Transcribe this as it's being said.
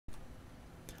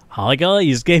Hi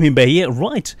guys, Gaming Bay here.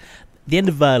 Right, at the end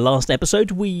of last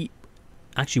episode, we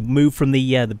actually moved from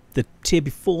the tier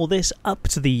before this up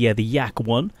to the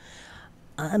Yak-1,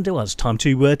 and well, it's time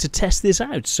to test this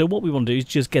out. So what we want to do is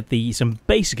just get some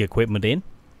basic equipment in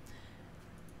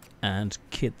and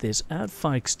kit this out.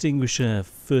 Fire extinguisher,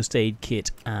 first aid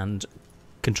kit, and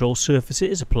control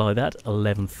surfaces. Apply that,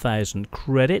 11,000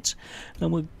 credits,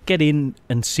 and we'll get in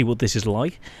and see what this is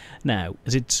like. Now,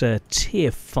 as it's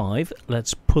tier 5,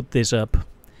 let's put this up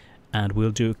and we'll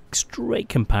do a straight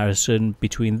comparison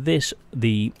between this,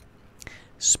 the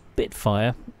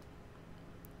Spitfire,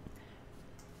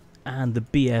 and the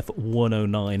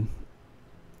BF-109.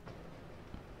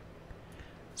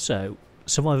 So,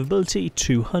 survivability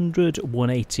 200,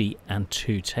 180 and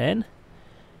 210.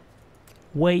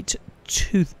 Weight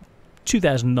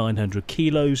 2,900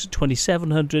 kilos,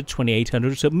 2,700,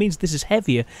 2,800, so it means this is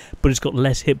heavier, but it's got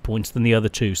less hit points than the other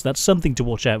two, so that's something to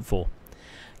watch out for.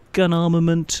 Gun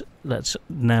armament, let's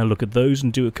now look at those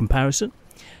and do a comparison.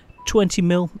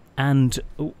 20mm and...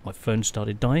 oh, my phone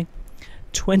started dying.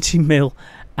 20mm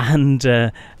and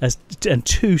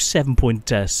two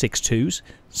 7.62s,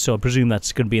 so I presume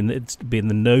that's going to be in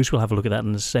the nose. We'll have a look at that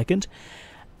in a second.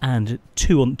 And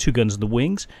two guns on the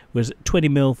wings, whereas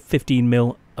 20mm,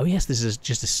 15mm. Oh yes, this is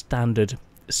just a standard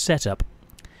setup.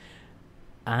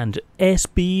 And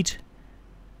airspeed,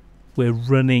 we're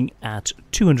running at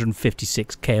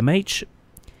 256 kmh.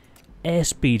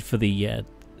 Airspeed for the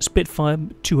Spitfire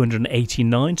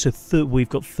 289, so we've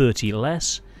got 30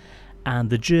 less,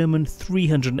 and the German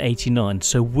 389.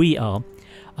 So we are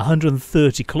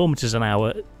 130 kilometers an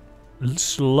hour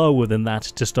slower than that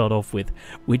to start off with,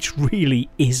 which really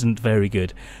isn't very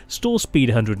good. Stall speed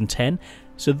 110,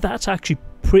 so that's actually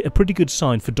a pretty good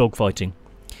sign for dogfighting,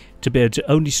 to be able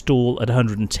to only stall at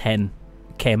 110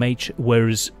 kmh,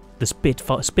 whereas the Spit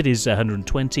is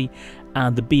 120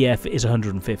 and the BF is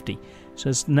 150. So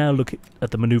let's now look at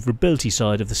the manoeuvrability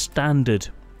side of the standard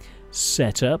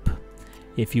setup.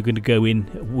 If you're going to go in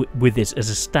with this as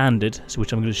a standard,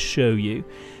 which I'm going to show you.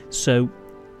 So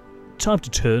time to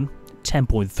turn,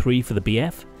 10.3 for the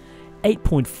BF,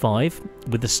 8.5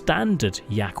 with the standard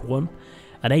Yak-1,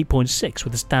 and 8.6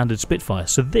 with the standard Spitfire.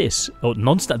 So this,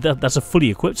 that's a fully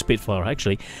equipped Spitfire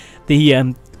actually.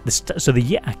 So the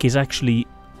Yak is actually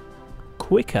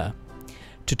quicker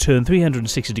to turn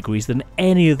 360 degrees than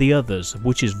any of the others,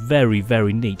 which is very,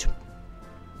 very neat.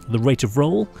 The rate of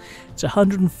roll, it's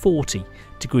 140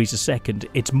 degrees a second.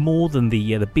 It's more than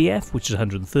the BF, which is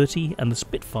 130, and the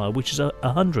Spitfire, which is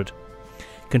 100.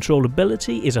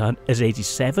 Controllability is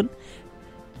 87.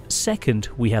 Second,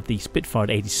 we have the Spitfire at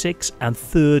 86, and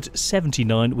third,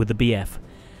 79 with the BF.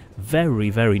 Very,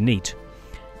 very neat.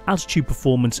 Altitude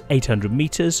performance, 800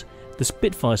 meters. The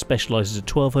Spitfire specializes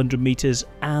at 1,200 meters,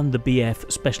 and the BF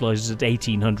specializes at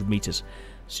 1,800 meters.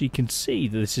 So you can see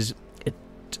that this is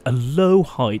a low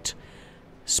height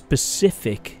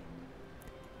specific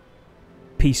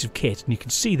piece of kit, and you can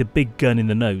see the big gun in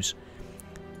the nose.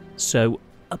 So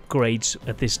upgrades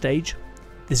at this stage,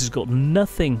 this has got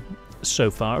nothing so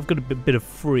far. I've got a bit of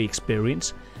free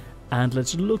experience, and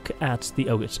let's look at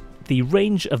the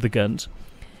range of the guns.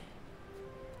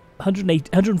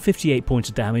 158 points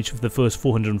of damage for the first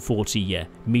 440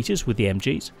 meters with the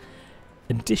MGs.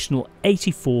 Additional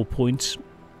 84 points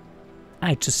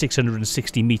out to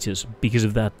 660 meters because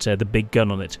of that the big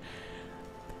gun on it,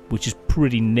 which is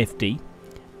pretty nifty,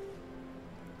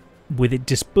 with it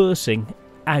dispersing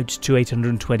out to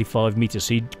 825 meters,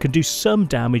 so you can do some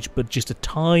damage but just a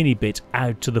tiny bit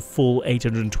out to the full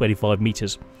 825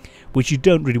 meters, which you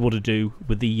don't really want to do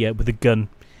with the gun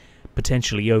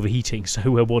potentially overheating.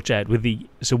 So watch out for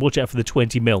the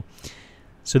 20mm.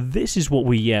 So this is what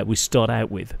we start out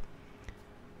with.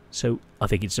 So I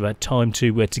think it's about time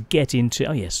to get into,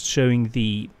 oh yes, showing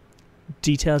the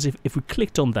details. If we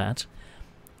clicked on that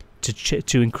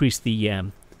to increase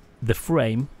the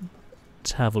frame,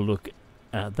 let's have a look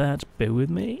at that. Bear with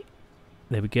me.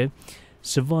 There we go.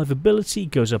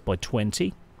 Survivability goes up by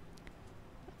 20.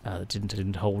 That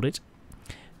didn't hold it.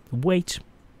 Weight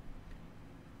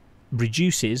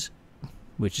reduces,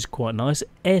 which is quite nice.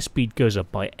 Airspeed goes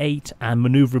up by 8, and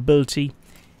maneuverability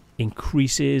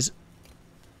increases.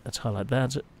 Let's highlight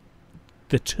that.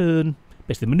 The turn,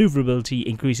 basically maneuverability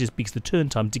increases because the turn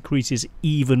time decreases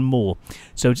even more.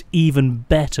 So it's even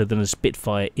better than a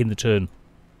Spitfire in the turn.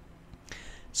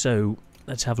 So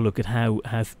let's have a look at how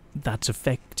that's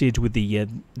affected with the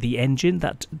engine.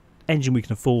 That engine we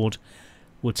can afford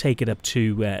will take it up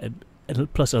to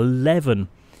plus 11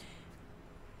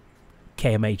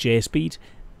 kmh airspeed,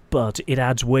 but it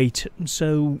adds weight,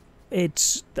 so I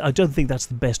don't think that's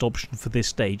the best option for this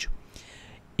stage.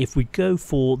 if we go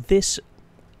for this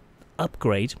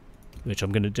upgrade, which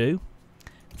I'm going to do,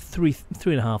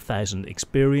 3,500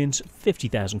 experience,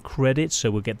 50,000 credits,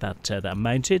 so we'll get that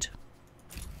mounted.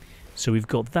 So we've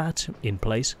got that in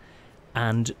place,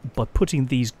 and by putting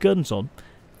these guns on,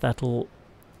 that'll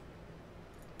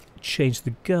change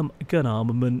the gun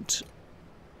armament.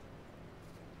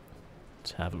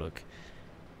 Let's have a look.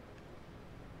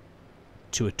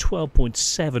 To a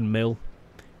 12.7mm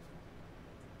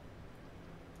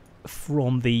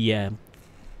from the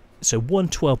so one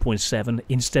 12.7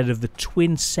 instead of the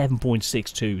twin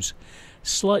 7.62s.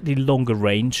 Slightly longer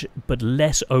range, but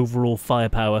less overall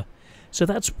firepower. So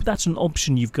that's an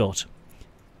option you've got.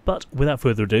 But without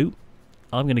further ado,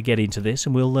 I'm going to get into this,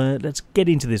 and we'll let's get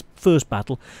into this first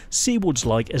battle, see what it's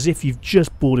like as if you've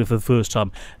just bought it for the first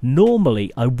time.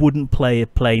 Normally, I wouldn't play a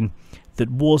plane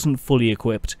that wasn't fully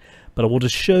equipped, but I want to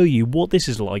show you what this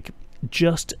is like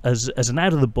just as an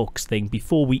out-of-the-box thing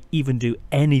before we even do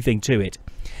anything to it.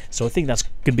 So I think that's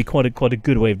going to be quite a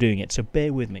good way of doing it, so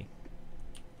bear with me.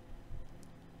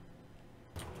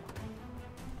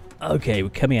 Okay, we're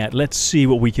coming out. Let's see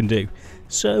what we can do.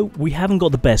 So, we haven't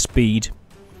got the best speed,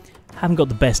 haven't got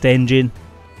the best engine,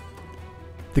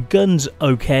 the gun's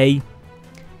okay,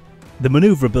 the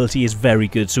manoeuvrability is very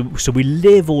good, so we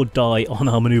live or die on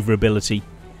our manoeuvrability.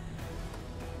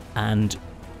 And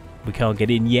we can't get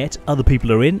in yet. Other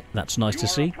people are in. That's nice to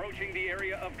see. Approaching the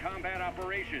area of combat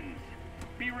operations.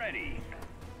 Be ready.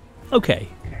 Okay.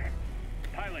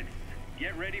 Pilots,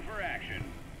 get ready for action.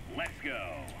 Let's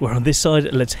go. We're on this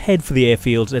side. Let's head for the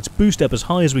airfield. Let's boost up as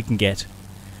high as we can get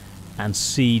and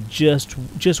see just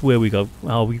where we go.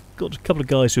 Oh, we've got a couple of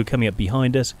guys who are coming up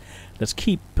behind us. Let's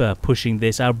keep pushing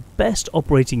this. Our best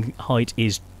operating height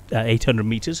is 800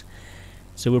 meters.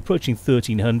 So we're approaching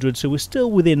 1300. So we're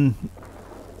still within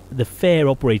the fair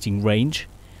operating range,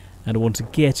 and I want to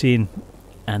get in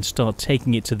and start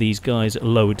taking it to these guys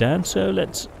lower down. So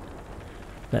let's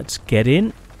get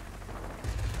in.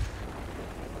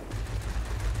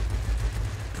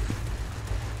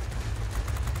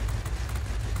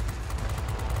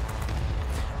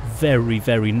 Very,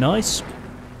 very nice.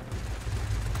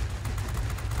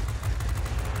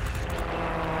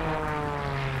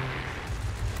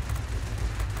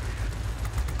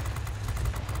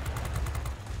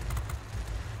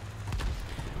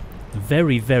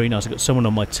 Very, very nice. I've got someone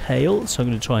on my tail, so I'm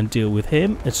going to try and deal with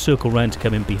him. Let's circle round to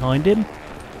come in behind him.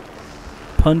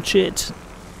 Punch it.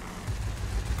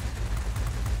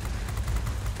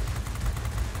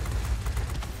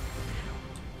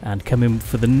 And come in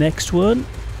for the next one.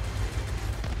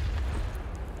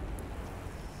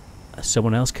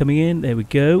 Someone else coming in. There we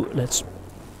go. Let's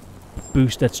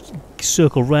boost. Let's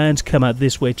circle round, come out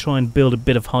this way, try and build a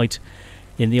bit of height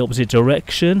in the opposite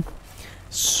direction.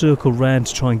 Circle round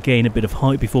to try and gain a bit of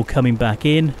height before coming back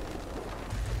in.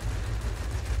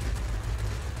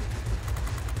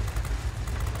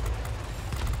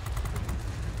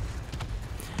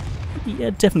 Yeah,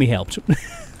 it definitely helped.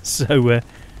 So,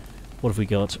 what have we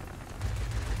got?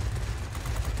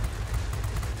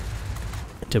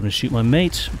 Don't want to shoot my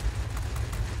mate.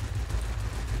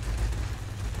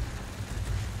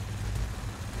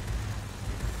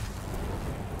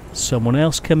 Someone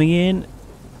else coming in.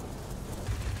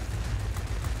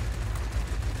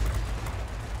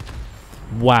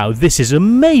 Wow, this is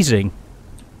amazing!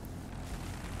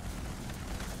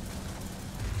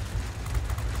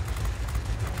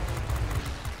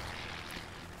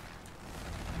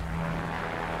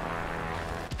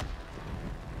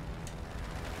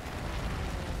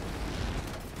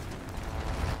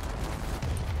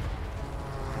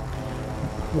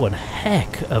 One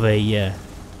heck of a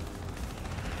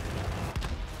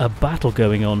battle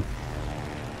going on.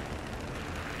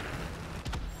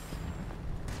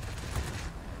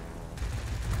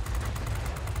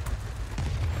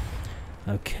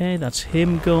 Okay, that's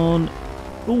him gone.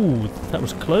 Ooh, that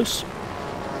was close.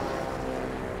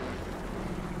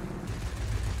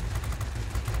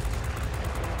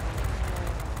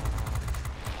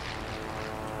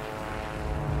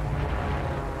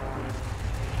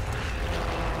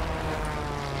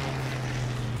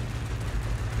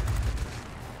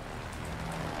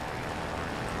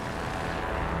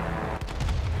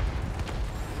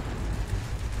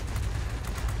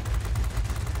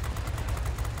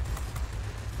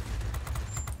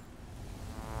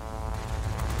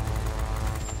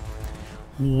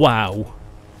 Wow.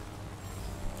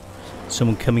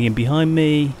 Someone coming in behind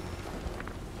me.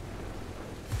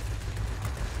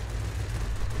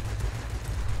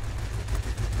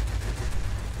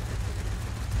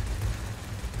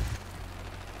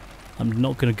 I'm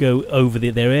not going to go over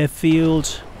their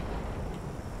airfield.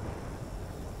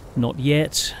 Not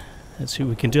yet. Let's see what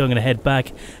we can do. I'm going to head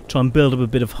back, try and build up a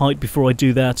bit of height before I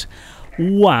do that.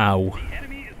 Wow. The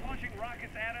enemy is launching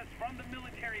rockets at us from the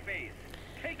military base.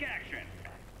 Take action.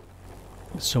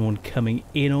 Someone coming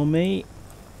in on me.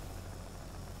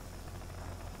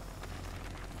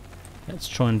 Let's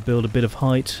try and build a bit of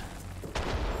height.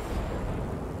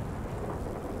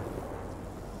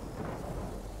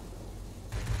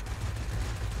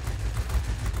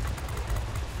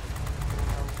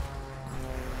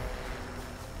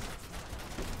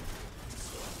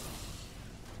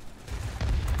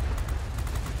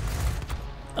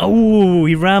 Oh,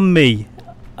 he rammed me.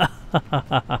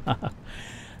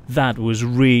 That was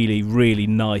really, really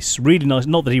nice. Really nice.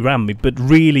 Not that he rammed me, but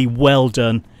really well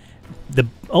done. The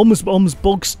almost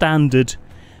bog standard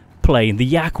plane, the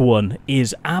Yak-1,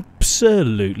 is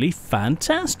absolutely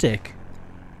fantastic.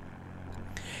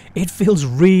 It feels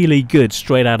really good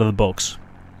straight out of the box.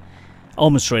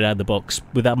 Almost straight out of the box,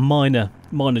 with that minor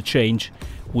change,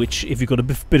 which if you've got a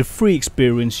bit of free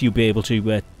experience, you'll be able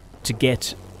to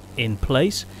get in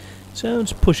place. So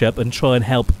let's push up and try and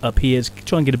help up here. Let's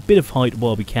try and get a bit of height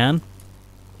while we can.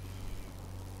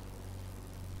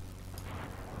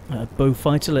 Bow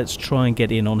fighter, let's try and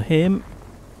get in on him.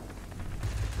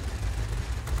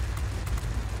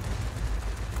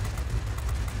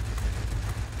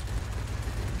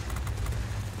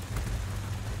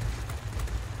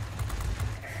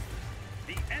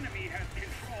 The enemy has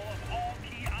control of all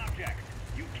key objects.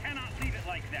 You cannot leave it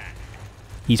like that.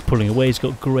 He's pulling away. He's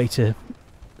got greater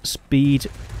speed.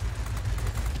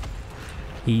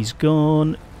 He's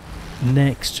gone.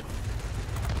 Next.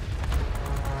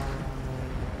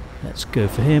 Let's go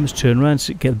for him. Let's turn around,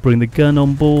 bring the gun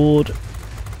on board.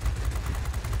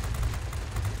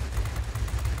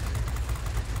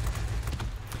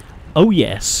 Oh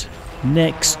yes.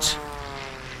 Next.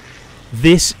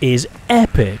 This is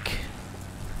epic.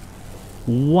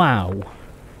 Wow.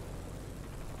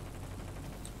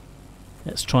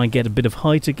 Let's try and get a bit of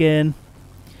height again.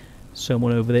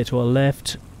 Someone over there to our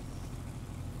left.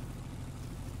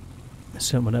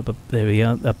 Someone up there we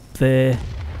are, up there.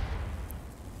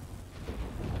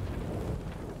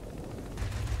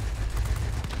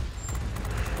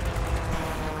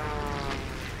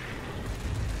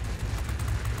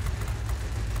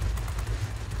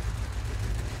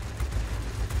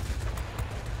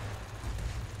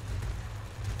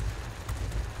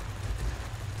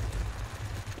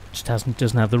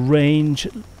 Doesn't have the range.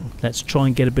 Let's try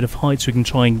and get a bit of height so we can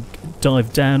try and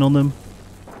dive down on them.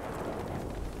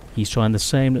 He's trying the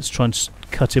same. Let's try and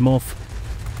cut him off.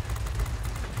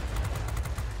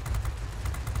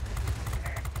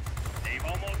 They've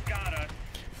almost got us.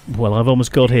 Well, I've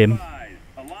almost got him.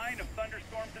 A line of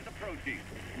thunderstorms is approaching.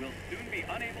 We'll soon be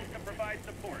unable to provide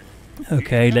support.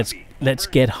 Okay, let's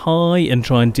get high and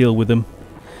try and deal with them.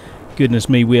 Goodness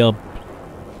me, we are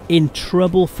in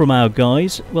trouble from our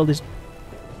guys. Well, they've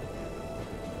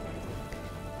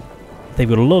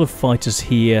got a lot of fighters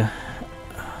here.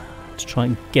 Let's try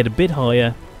and get a bit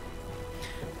higher.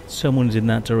 Someone's in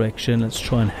that direction. Let's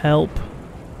try and help.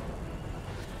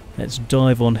 Let's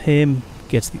dive on him.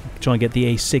 Try and get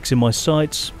the A6 in my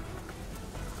sights.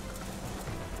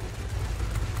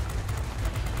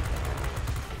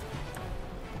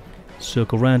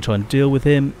 Circle round, try and deal with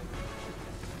him.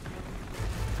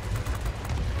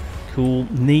 Cool,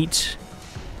 neat.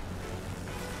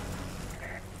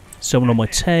 Someone on my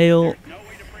tail. No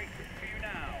way to break through you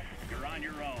now. You're on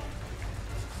your own.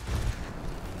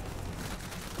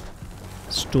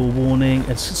 Store warning.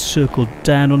 Let's circle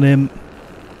down on him.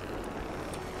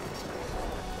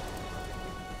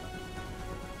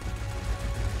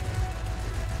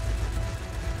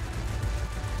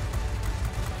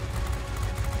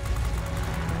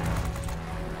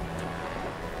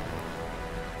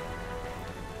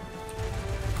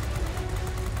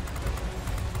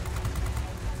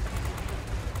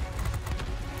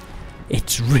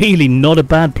 It's really not a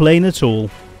bad plane at all.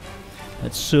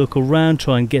 Let's circle round,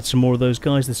 try and get some more of those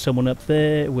guys. There's someone up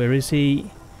there. Where is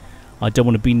he? I don't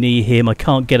want to be near him. I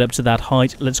can't get up to that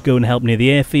height. Let's go and help near the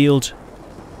airfield.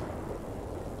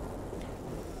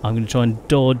 I'm going to try and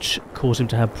dodge, cause him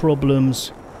to have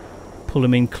problems. Pull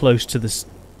him in close to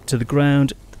the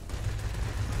ground.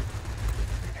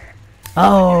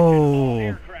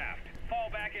 Oh!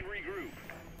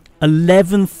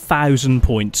 11,000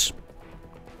 points.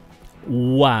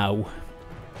 Wow.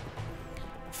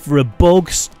 For a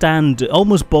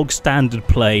almost bog standard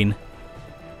plane,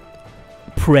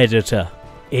 Predator.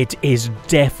 It is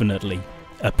definitely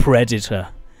a Predator.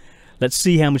 Let's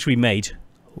see how much we made.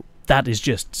 That is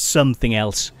just something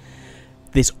else.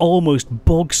 This almost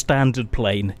bog standard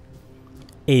plane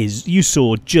you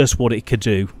saw just what it could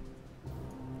do.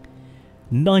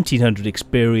 1900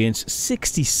 experience,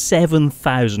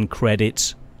 67,000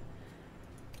 credits.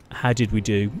 How did we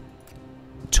do?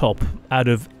 Top out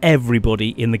of everybody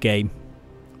in the game.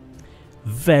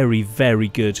 Very, very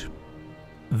good.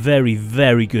 Very,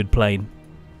 very good plane.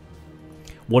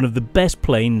 One of the best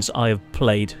planes I have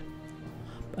played.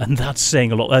 And that's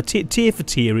saying a lot. Tier for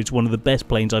tier, it's one of the best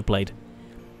planes I've played.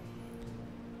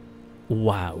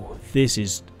 Wow, this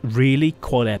is really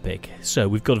quite epic. So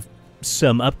we've got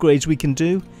some upgrades we can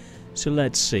do. So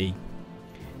let's see.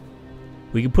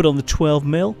 We can put on the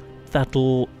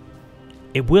 12mm.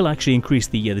 It will actually increase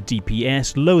the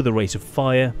DPS, lower the rate of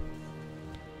fire.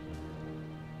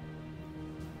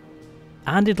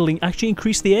 And it'll actually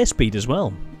increase the airspeed as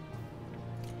well.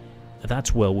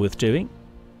 That's well worth doing.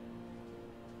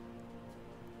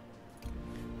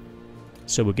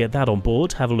 So we'll get that on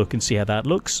board, have a look and see how that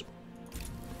looks.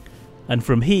 And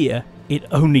from here, it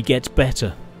only gets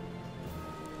better.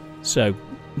 So,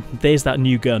 there's that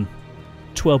new gun.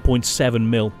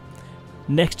 12.7mm.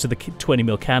 Next to the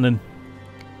 20mm cannon.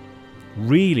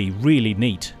 Really, really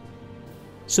neat.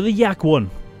 So the Yak-1,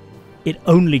 it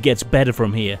only gets better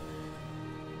from here.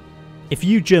 If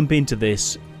you jump into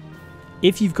this,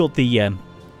 if you've got the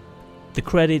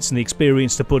credits and the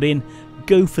experience to put in,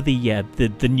 go for the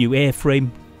new airframe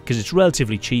because it's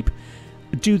relatively cheap.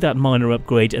 Do that minor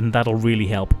upgrade and that'll really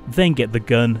help. Then get the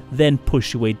gun, then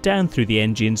push your way down through the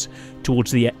engines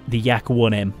towards the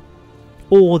Yak-1M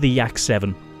or the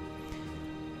Yak-7.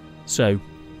 So,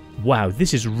 wow,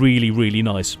 this is really, really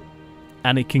nice,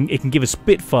 and it can give a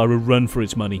Spitfire a run for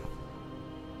its money.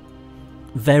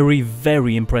 Very,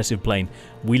 very impressive plane.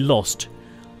 We lost,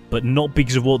 but not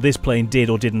because of what this plane did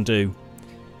or didn't do.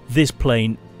 This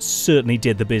plane certainly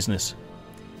did the business.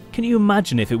 Can you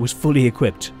imagine if it was fully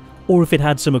equipped? Or if it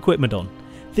had some equipment on?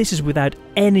 This is without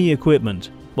any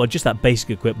equipment. Well, just that basic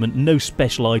equipment, no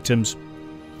special items.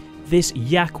 This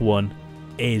Yak-1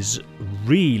 is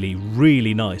really,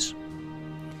 really nice.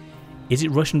 Is it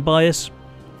Russian bias?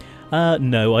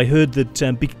 No, I heard that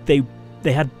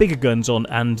they had bigger guns on,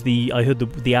 and I heard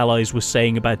the Allies were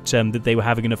saying about that they were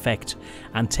having an effect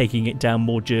and taking it down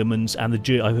more Germans. And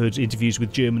I heard interviews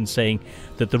with Germans saying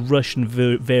that the Russian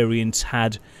variants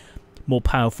had more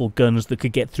powerful guns that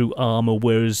could get through armour,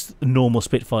 whereas normal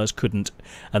Spitfires couldn't.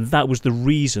 And that was the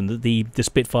reason that the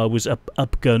Spitfire was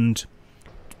upgunned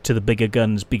to the bigger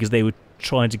guns, because they were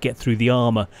trying to get through the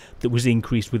armour that was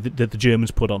increased with that the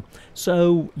Germans put on.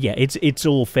 So yeah, it's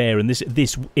all fair, and this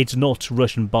it's not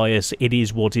Russian bias. It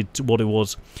is what it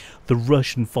was. The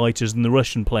Russian fighters and the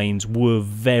Russian planes were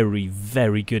very,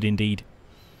 very good indeed.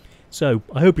 So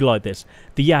I hope you like this.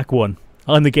 The Yak-1.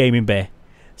 I'm the Gaming Bear.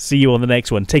 See you on the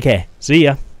next one. Take care. See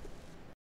ya.